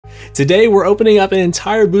Today we're opening up an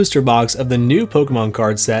entire booster box of the new Pokemon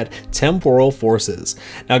card set, Temporal Forces.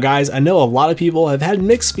 Now guys, I know a lot of people have had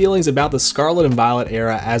mixed feelings about the Scarlet and Violet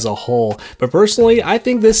era as a whole, but personally I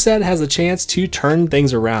think this set has a chance to turn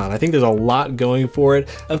things around. I think there's a lot going for it.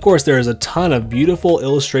 Of course there is a ton of beautiful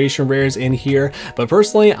illustration rares in here, but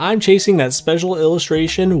personally I'm chasing that special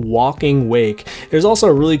illustration Walking Wake. There's also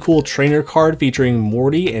a really cool trainer card featuring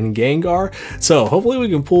Morty and Gengar, so hopefully we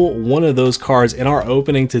can pull one of those cards in our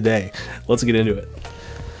opening today. Let's get into it.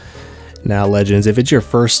 Now legends, if it's your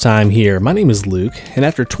first time here, my name is Luke, and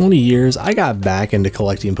after 20 years I got back into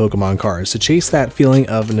collecting Pokemon cards to chase that feeling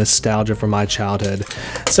of nostalgia from my childhood.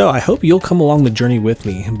 So I hope you'll come along the journey with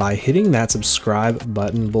me by hitting that subscribe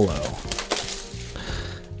button below.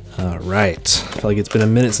 Alright, I feel like it's been a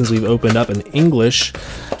minute since we've opened up an English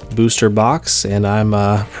booster box, and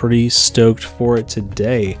I'm pretty stoked for it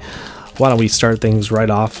today. Why don't we start things right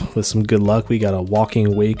off with some good luck. We got a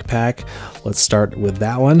Walking Wake pack. Let's start with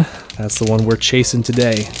that one. That's the one we're chasing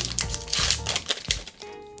today.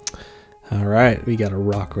 Alright, we got a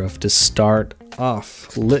Rockruff to start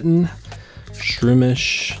off. Litten,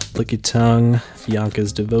 Shroomish, Lickitung,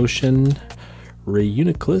 Bianca's Devotion,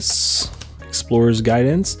 Reuniclus, Explorer's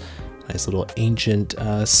Guidance. Nice little ancient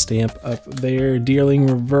stamp up there. Deerling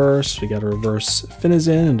reverse. We got a reverse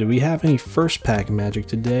Finizen. And do we have any first pack magic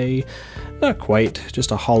today? Not quite.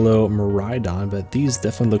 Just a hollow Miraidon, but these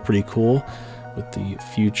definitely look pretty cool with the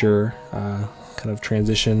future kind of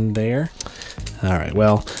transition there. Alright,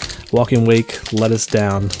 well, Walking Wake let us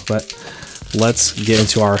down, but let's get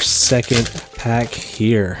into our second pack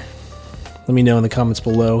here. Let me know in the comments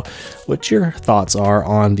below what your thoughts are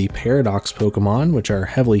on the Paradox Pokemon, which are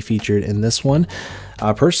heavily featured in this one.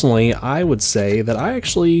 Personally, I would say that I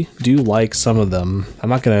actually do like some of them. I'm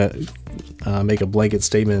not going to make a blanket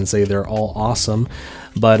statement and say they're all awesome,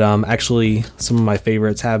 but actually some of my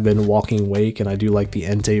favorites have been Walking Wake, and I do like the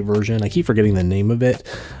Entei version. I keep forgetting the name of it.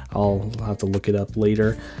 I'll have to look it up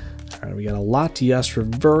later. Alright, we got a Latias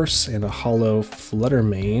reverse and a hollow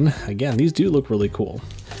Fluttermane. Again, these do look really cool.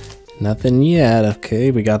 Nothing yet. Okay,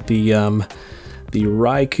 we got the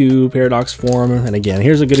Raikou Paradox form, and again,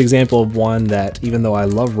 here's a good example of one that, even though I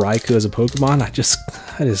love Raikou as a Pokemon, I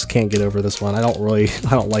just can't get over this one. I don't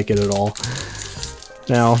like it at all.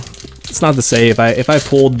 Now, it's not to say if I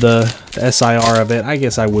pulled the SIR of it, I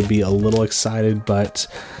guess I would be a little excited, but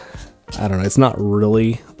I don't know. It's not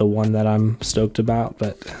really the one that I'm stoked about,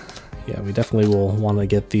 but yeah, we definitely will want to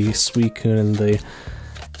get the Suicune and the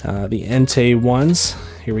Entei ones.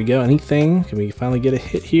 Here we go. Anything? Can we finally get a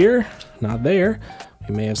hit here? Not there.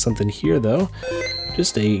 We may have something here though.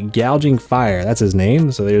 Just a Gouging Fire. That's his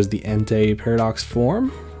name. So there's the Entei Paradox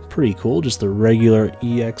form. Pretty cool. Just the regular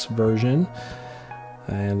EX version.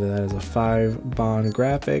 And that is a 5 bond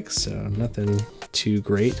graphics. So nothing too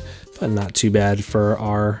great, but not too bad for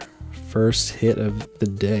our first hit of the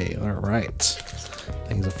day. All right.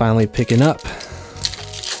 Things are finally picking up.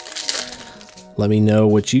 Let me know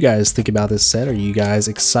what you guys think about this set. Are you guys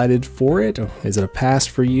excited for it? Is it a pass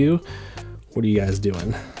for you? What are you guys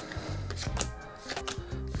doing?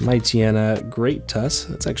 Mightyena Great Tusk.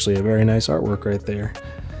 That's actually a very nice artwork right there.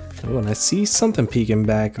 Oh, and I see something peeking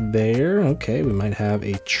back there. Okay, we might have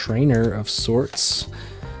a trainer of sorts.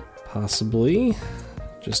 Possibly.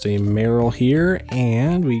 Just a Meryl here.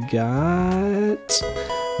 And we got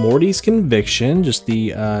Morty's Conviction. Just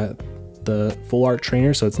the full art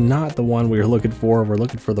trainer, so it's not the one we were looking for. We're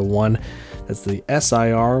looking for the one that's the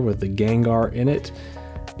SIR with the Gengar in it.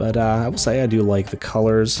 But I will say I do like the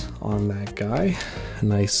colors on that guy. A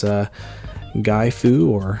nice Guy-Fu,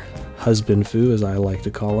 or Husband-Fu as I like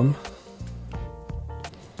to call him.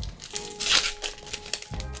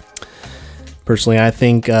 Personally, I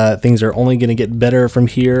think things are only going to get better from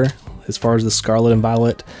here as far as the Scarlet and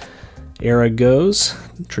Violet era goes.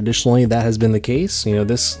 Traditionally that has been the case. You know,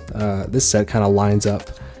 this set kind of lines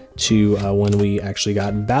up to when we actually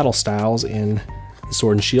got Battle Styles in the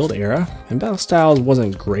Sword and Shield era, and Battle Styles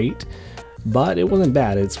wasn't great, but it wasn't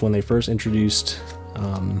bad. It's when they first introduced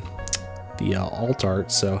the alt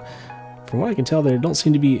art, so from what I can tell they don't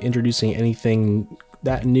seem to be introducing anything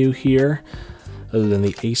that new here other than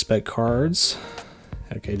the A-Spec cards.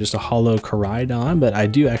 Okay, just a hollow Koraidon, but I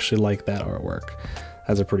do actually like that artwork.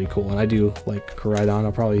 That's a pretty cool one. I do like Koraidon.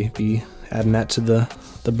 I'll probably be adding that to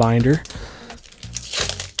the binder.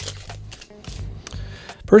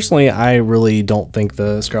 Personally, I really don't think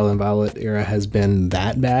the Scarlet and Violet era has been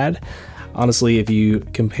that bad. Honestly, if you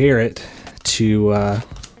compare it to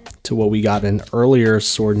what we got in earlier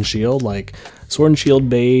Sword and Shield, like Sword and Shield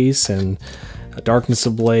base and Darkness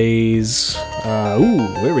Ablaze. Ooh,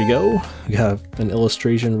 there we go. We got an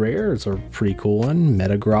illustration rare. It's a pretty cool one.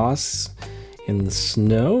 Metagross in the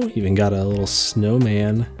snow. Even got a little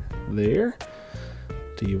snowman there.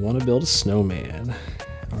 Do you want to build a snowman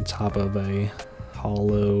on top of a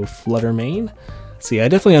hollow Fluttermane? See, I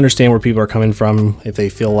definitely understand where people are coming from if they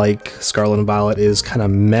feel like Scarlet and Violet is kind of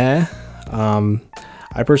meh.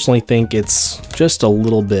 I personally think it's just a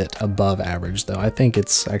little bit above average, though. I think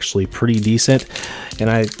it's actually pretty decent, and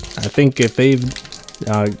I think if they've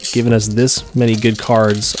given us this many good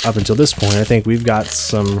cards up until this point, I think we've got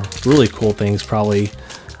some really cool things probably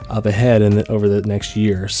up ahead over the next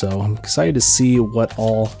year. So I'm excited to see what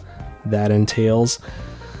all that entails.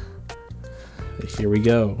 Here we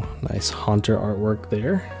go. Nice Haunter artwork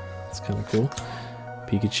there. It's kind of cool.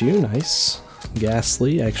 Pikachu, nice.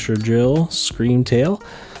 Ghastly, Extra Drill, Screamtail.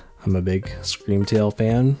 I'm a big Screamtail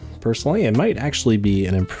fan personally. It might actually be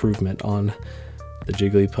an improvement on the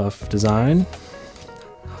Jigglypuff design.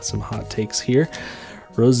 Some hot takes here.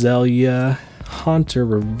 Roselia, Haunter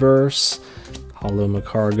Reverse, Hollow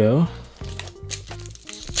Macargo.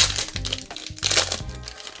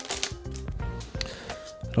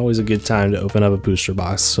 Always a good time to open up a booster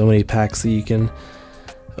box. So many packs that you can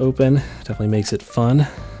open. Definitely makes it fun.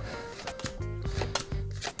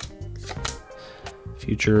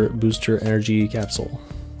 Future Booster Energy Capsule,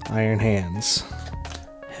 Iron Hands,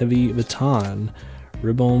 Heavy Baton,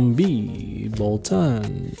 Ribombee,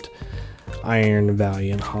 Boltund, Iron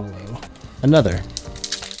Valiant Hollow. Another.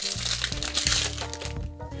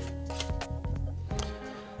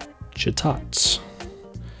 Chatot.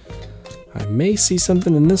 I may see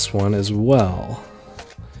something in this one as well.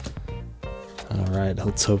 Alright,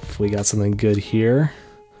 let's hope we got something good here.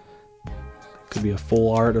 Could be a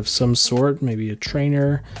full art of some sort, maybe a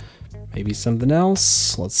trainer, maybe something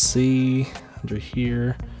else. Let's see. Under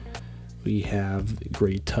here we have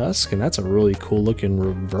Great Tusk, and that's a really cool looking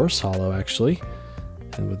reverse hollow actually.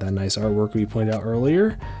 And with that nice artwork we pointed out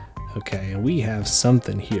earlier. Okay, and we have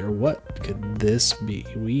something here. What could this be?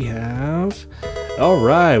 We have...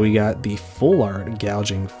 Alright, we got the full art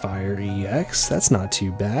Gouging Fire EX. That's not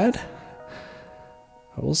too bad.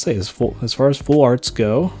 I will say, as far as full arts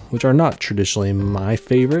go, which are not traditionally my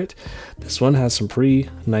favorite, this one has some pretty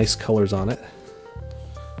nice colors on it.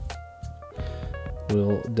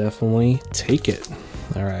 We'll definitely take it.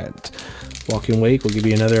 Alright, Walking Wake will give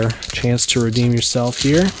you another chance to redeem yourself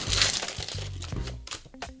here.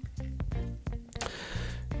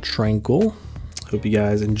 Tranquil. Hope you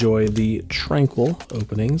guys enjoy the Tranquil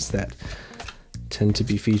openings that tend to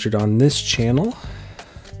be featured on this channel.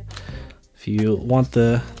 If you want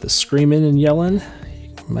the screaming and yelling,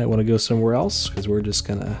 you might want to go somewhere else, because we're just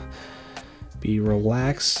gonna be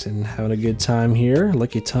relaxed and having a good time here.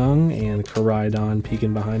 Lucky Tongue and Koraidon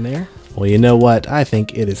peeking behind there. Well, you know what? I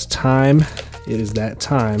think it is time. It is that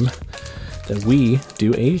time that we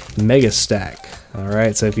do a mega stack.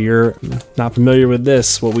 Alright, so if you're not familiar with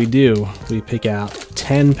this, what we do, we pick out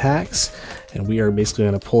 10 packs, and we are basically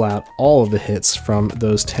going to pull out all of the hits from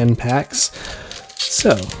those 10 packs.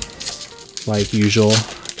 So, like usual,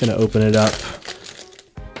 gonna open it up,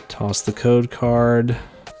 toss the code card,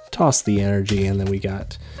 toss the energy, and then we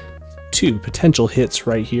got 2 potential hits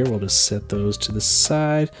right here. We'll just set those to the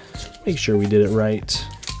side, make sure we did it right,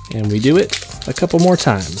 and we do it a couple more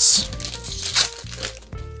times.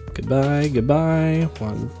 Goodbye, goodbye.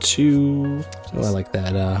 1, 2. Oh, I like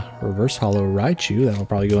that reverse hollow Raichu. That'll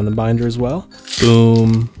probably go in the binder as well.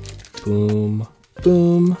 Boom, boom,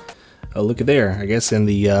 boom. Oh, look at there. I guess in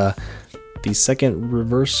the second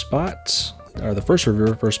reverse spot, or the first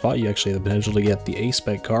reverse spot, you actually have the potential to get the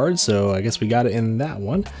A-Spec card, so I guess we got it in that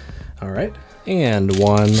one. Alright, and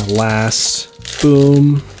one last,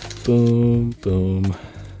 boom, boom, boom.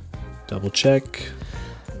 Double check.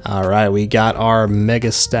 Alright, we got our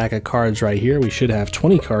mega stack of cards right here. We should have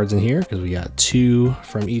 20 cards in here, because we got 2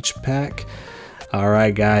 from each pack.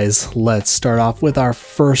 Alright guys, let's start off with our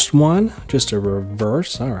first one. Just a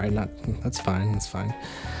reverse. Alright, that's fine, that's fine.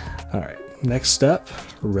 Alright. Next up,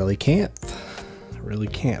 Relicanth.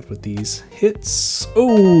 Relicanth with these hits.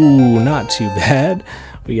 Oh, not too bad.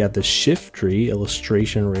 We got the Shiftry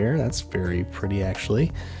illustration rare. That's very pretty,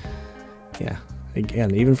 actually. Yeah,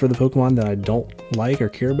 again, even for the Pokemon that I don't like or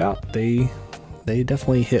care about, they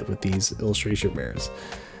definitely hit with these illustration rares.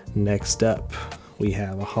 Next up, we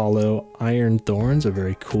have a hollow Iron Thorns, a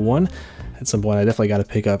very cool one. At some point, I definitely got to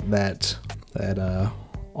pick up that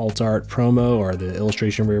alt art promo, or the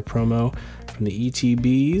illustration rare promo from the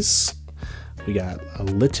ETBs. We got a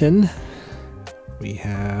Litten. We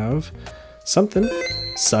have something.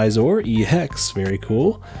 Sizor EX, very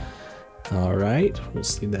cool. All right, we'll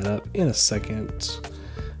see that up in a second.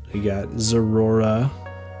 We got Zerora,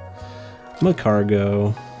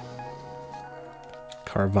 Macargo,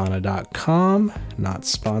 Carvana.com, not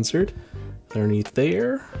sponsored. Underneath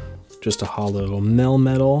there, just a holo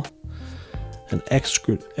Melmetal, an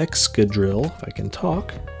Excadrill, if I can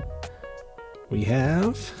talk. We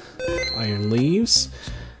have Iron Leaves,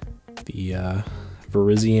 the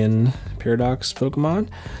Virizion Paradox Pokemon.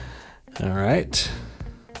 All right.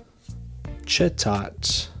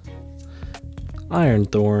 Chetot, Iron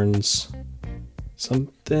Thorns,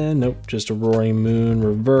 something, nope, just a Roaring Moon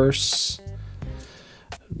reverse.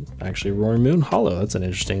 Actually, Roaring Moon holo, that's an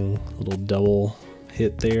interesting little double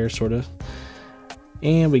hit there, sort of.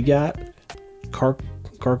 And we got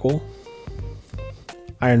Carkle,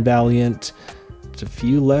 Iron Valiant, just a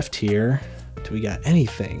few left here. Do we got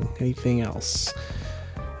anything else?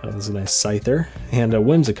 Oh, this is a nice Scyther, and a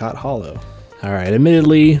Whimsicott holo. Alright,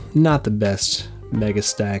 admittedly, not the best Mega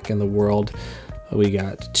Stack in the world. We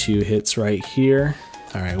got 2 hits right here.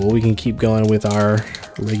 Alright, well, we can keep going with our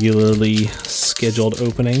regularly scheduled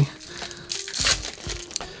opening.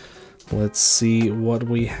 Let's see what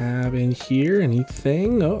we have in here.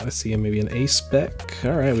 Anything? Oh, I see maybe an A-Spec.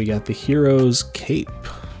 Alright, we got the Hero's Cape.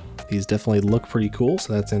 These definitely look pretty cool,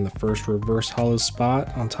 so that's in the first reverse holo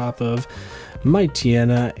spot on top of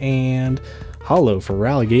Mightyena and holo for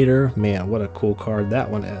Ralligator. Man, what a cool card that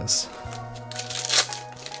one is.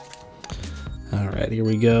 Alright, here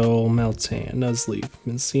we go. Meltan, Nuzleaf,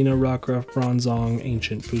 Mincino, Rockruff, Bronzong,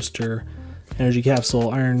 Ancient Booster, Energy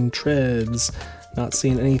Capsule, Iron Treads. Not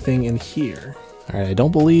seeing anything in here. Alright, I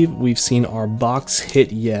don't believe we've seen our box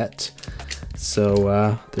hit yet.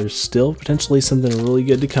 So there's still potentially something really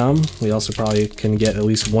good to come. We also probably can get at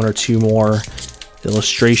least 1 or 2 more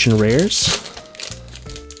illustration rares.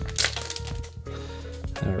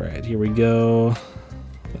 Alright, here we go.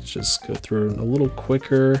 Let's just go through a little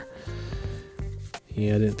quicker.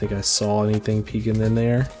 Yeah, I didn't think I saw anything peeking in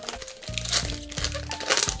there.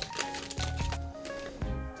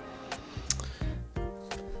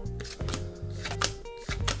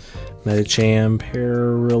 Medicham,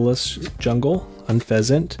 Perilous Jungle,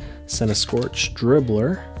 Unpheasant, Centiskorch,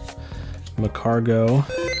 Dribbler, Macargo,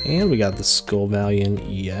 and we got the Skullvaliant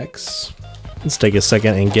EX. Let's take a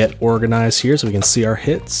second and get organized here so we can see our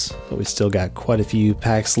hits, but we still got quite a few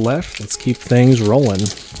packs left. Let's keep things rolling.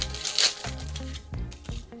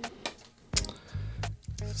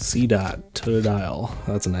 C-Dot, Totodile.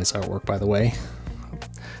 That's a nice artwork, by the way.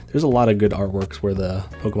 There's a lot of good artworks where the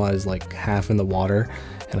Pokemon is like half in the water,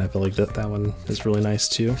 and I feel like that one is really nice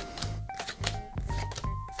too.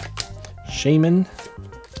 Shaman,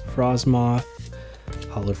 Frostmoth,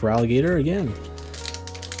 holo for Alligator again.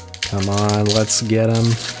 Come on, let's get him.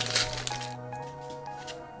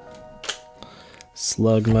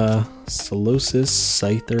 Slugma, Solosis,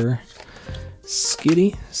 Scyther,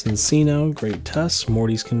 Skitty, Cincino, Great Tusk,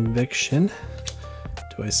 Morty's Conviction.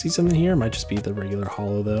 Do I see something here? It might just be the regular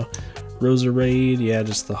holo though. Roserade, yeah,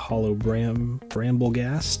 just the holo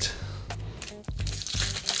Bramblegast.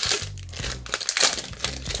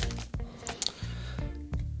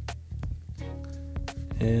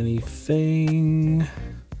 Anything?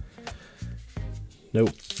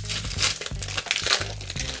 Nope.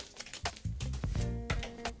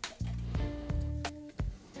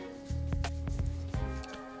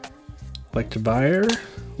 Electivire.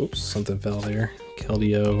 Oops, something fell there.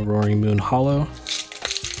 Keldeo, Roaring Moon holo.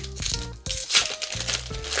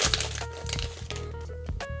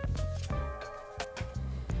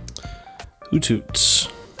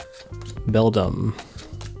 Hoothoot, Beldum,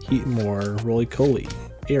 Heatmore, Roly-Poly,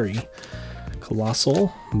 Airy,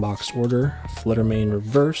 Colossal, Boxed Order, Fluttermane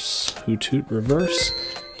Reverse, Hoothoot Reverse,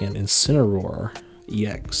 and Incineroar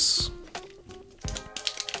EX.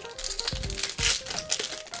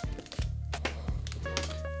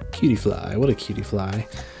 Cutiefly, what a Cutiefly.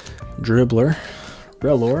 Dribbler,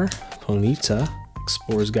 Rellor, Ponyta,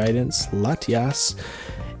 Explorer's Guidance, Latias,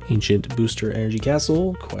 Ancient Booster Energy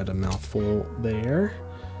Castle, quite a mouthful there.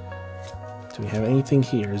 Do we have anything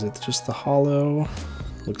here? Is it just the holo?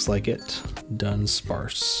 Looks like it.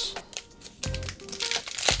 Dunsparce.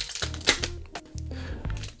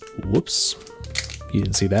 Whoops. You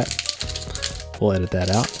didn't see that. We'll edit that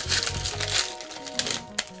out.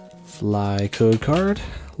 Fly code card.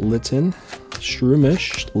 Litten.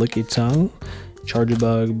 Shroomish. Lickitung.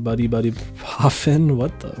 Charjabug. Buddy Poffin.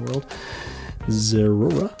 What the world?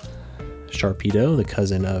 Zerora. Sharpedo, the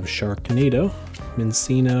cousin of Sharknado.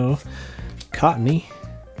 Mincino. PokeNE.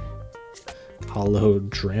 Holo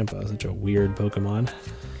Drampa, such a weird Pokemon.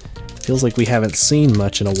 Feels like we haven't seen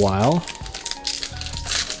much in a while.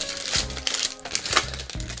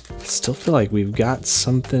 Let's still feel like we've got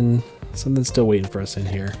something still waiting for us in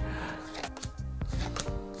here.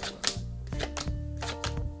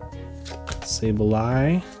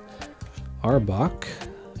 Sableye, Arbok.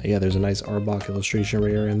 Yeah, there's a nice Arbok illustration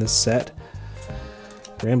rare in this set.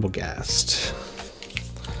 Ramblegast.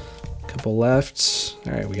 Couple left.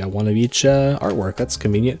 All right, we got one of each artwork. That's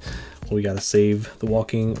convenient. Well, we got to save the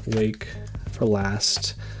Walking Wake for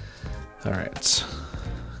last. All right,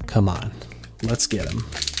 come on, let's get him.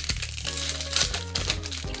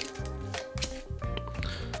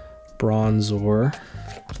 Bronzor,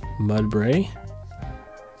 Mudbray.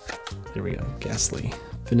 There we go. Ghastly.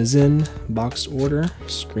 Finizen, Boxed Order,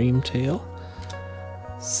 Screamtail,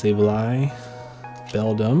 Sableye,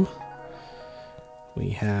 Beldum. We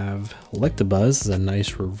have Electabuzz, a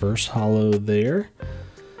nice reverse holo there.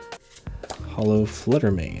 Holo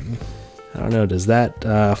Fluttermane. I don't know, does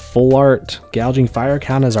that full art Gouging Fire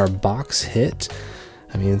count as our box hit?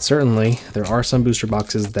 I mean, certainly there are some booster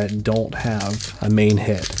boxes that don't have a main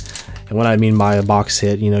hit. And what I mean by a box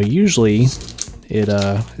hit, you know, usually it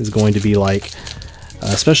is going to be like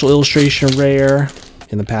a special illustration rare.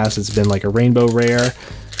 In the past, it's been like a rainbow rare.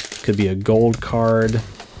 Could be a gold card.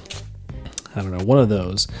 I don't know, one of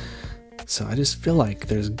those. So I just feel like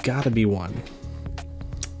there's got to be one.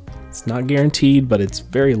 It's not guaranteed, but it's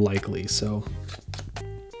very likely. So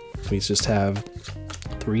we just have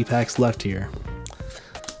 3 packs left here.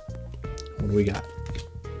 What do we got?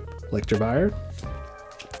 Electivire,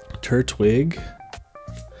 Turtwig,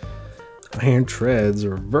 Iron Treads,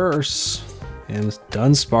 Reverse, and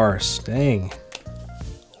Dunsparce. Dang.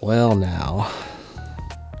 Well now,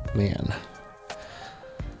 man.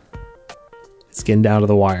 It's getting down to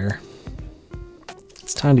the wire.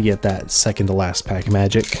 It's time to get that second to last pack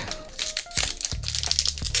magic.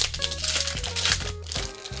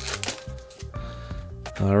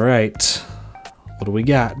 All right, what do we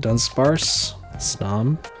got? Dunsparce,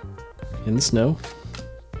 Snom in the snow,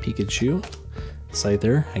 Pikachu,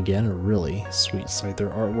 Scyther, again a really sweet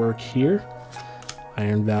Scyther artwork here,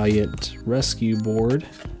 Iron Valiant Rescue Board,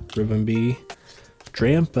 Ribbonbee,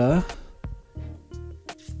 Drampa,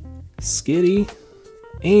 Skitty,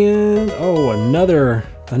 and oh,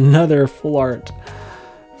 another full art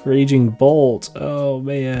Raging Bolt. Oh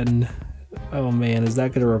man, is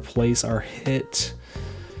that gonna replace our hit?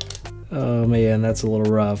 Oh man, that's a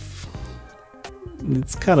little rough.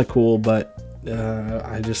 It's kind of cool, but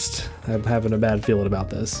I'm having a bad feeling about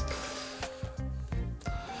this.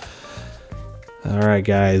 All right,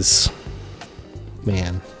 guys,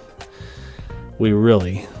 man, we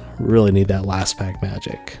really need that last pack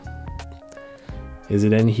magic. Is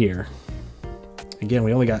it in here? Again,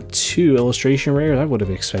 we only got 2 illustration rares. I would have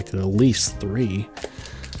expected at least 3.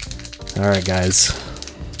 All right, guys.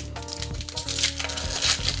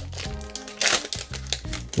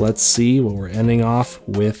 Let's see what we're ending off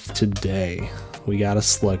with today. We got a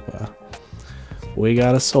Slugma. We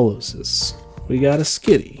got a Solosis. We got a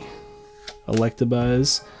Skitty.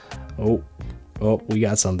 Electabuzz. Oh, we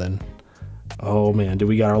got something. Oh man, did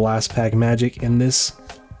we got our last pack magic in this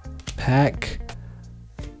pack?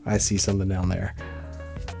 I see something down there.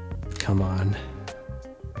 Come on.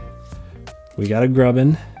 We got a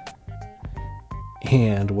Grubbin.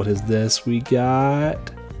 And what is this? We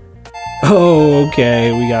got... Oh,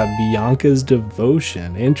 okay. We got Bianca's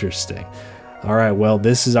Devotion. Interesting. All right, well,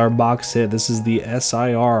 this is our box hit. This is the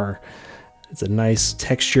SIR. It's a nice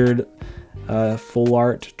textured full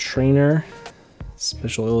art trainer.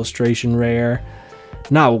 Special illustration rare.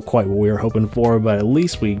 Not quite what we were hoping for, but at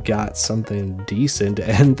least we got something decent to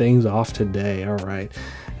end things off today. All right,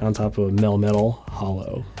 on top of a Melmetal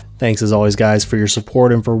holo. Thanks as always, guys, for your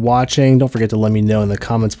support and for watching. Don't forget to let me know in the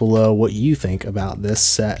comments below what you think about this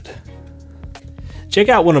set. Check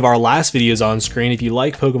out one of our last videos on screen. If you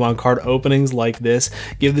like Pokemon card openings like this,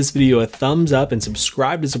 give this video a thumbs up and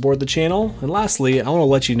subscribe to support the channel. And lastly, I want to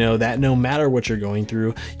let you know that no matter what you're going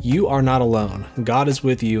through, you are not alone. God is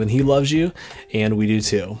with you and He loves you, and we do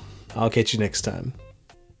too. I'll catch you next time.